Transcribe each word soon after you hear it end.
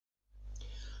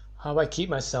How I keep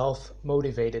myself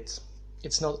motivated.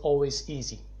 It's not always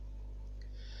easy.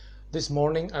 This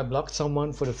morning I blocked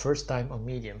someone for the first time on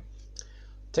Medium.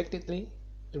 Technically,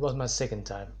 it was my second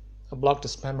time. I blocked a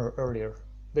spammer earlier,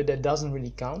 but that doesn't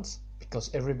really count because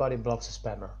everybody blocks a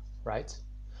spammer, right?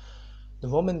 The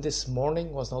woman this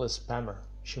morning was not a spammer.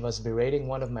 She was berating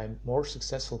one of my more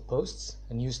successful posts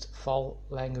and used foul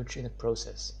language in the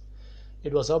process.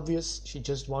 It was obvious she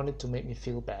just wanted to make me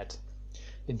feel bad.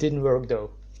 It didn't work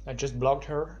though. I just blocked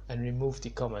her and removed the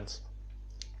comment.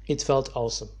 It felt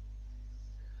awesome.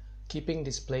 Keeping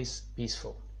this place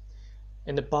peaceful.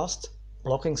 In the past,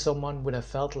 blocking someone would have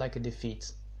felt like a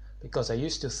defeat, because I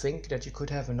used to think that you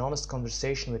could have an honest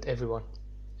conversation with everyone,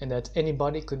 and that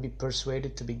anybody could be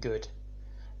persuaded to be good.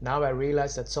 Now I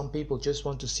realize that some people just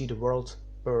want to see the world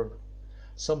burn.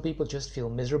 Some people just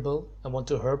feel miserable and want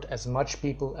to hurt as much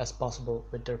people as possible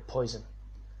with their poison.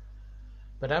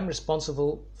 But I'm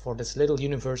responsible for this little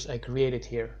universe I created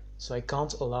here, so I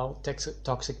can't allow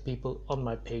toxic people on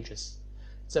my pages.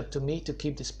 It's up to me to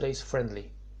keep this place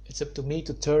friendly. It's up to me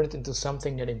to turn it into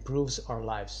something that improves our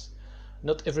lives.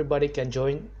 Not everybody can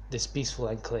join this peaceful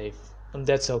enclave, and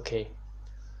that's okay.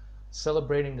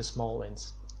 Celebrating the small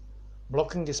wins.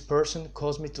 Blocking this person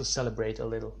caused me to celebrate a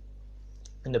little.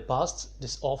 In the past,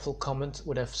 this awful comment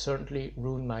would have certainly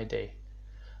ruined my day.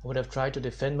 I would have tried to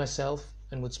defend myself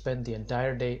and would spend the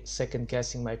entire day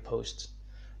second-guessing my post.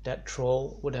 That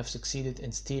troll would have succeeded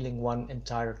in stealing one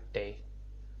entire day.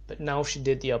 But now she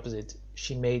did the opposite.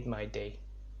 She made my day.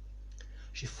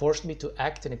 She forced me to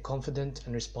act in a confident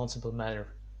and responsible manner.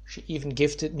 She even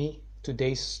gifted me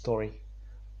today's story.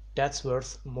 That's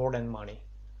worth more than money.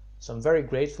 So I'm very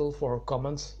grateful for her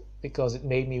comments because it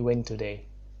made me win today.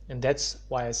 And that's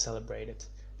why I celebrate it.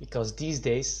 Because these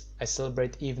days I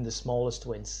celebrate even the smallest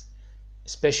wins.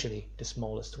 Especially the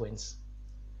smallest wins.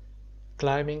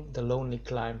 Climbing the lonely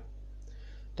climb.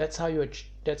 That's how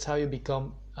you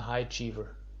become a high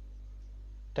achiever.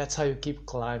 That's how you keep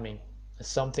climbing. It's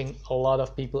something a lot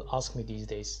of people ask me these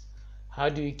days. How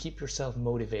do you keep yourself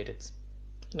motivated?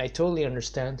 And I totally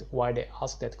understand why they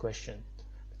ask that question.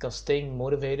 Because staying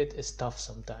motivated is tough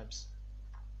sometimes.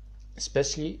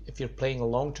 Especially if you're playing a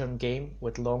long-term game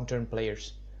with long-term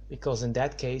players. Because in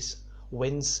that case,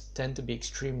 wins tend to be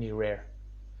extremely rare.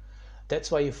 That's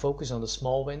why you focus on the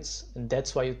small wins, and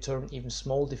that's why you turn even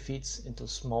small defeats into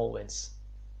small wins.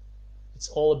 It's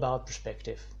all about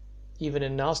perspective. Even a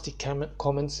nasty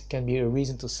comment can be a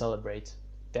reason to celebrate.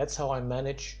 That's how I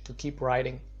manage to keep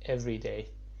writing every day.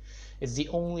 It's the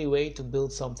only way to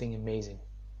build something amazing.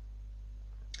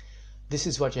 This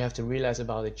is what you have to realize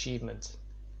about achievement.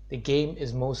 The game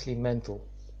is mostly mental.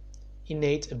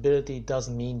 Innate ability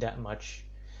doesn't mean that much.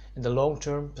 In the long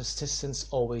term, persistence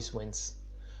always wins.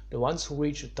 The ones who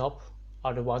reach the top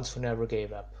are the ones who never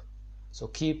gave up. So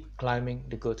keep climbing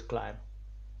the good climb.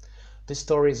 This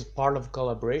story is part of a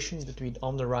collaboration between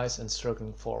On the Rise and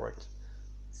Struggling Forward.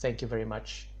 Thank you very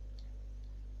much.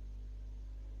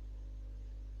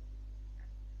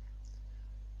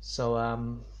 So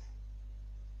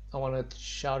I want to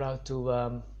shout out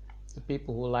to the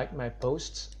people who liked my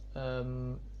post.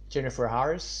 Jennifer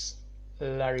Harris,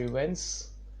 Larry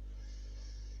Wentz,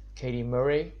 Katie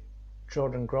Murray,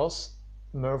 Jordan Gross,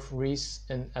 Murph Reese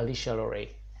and Alicia Lorey.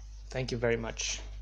 Thank you very much.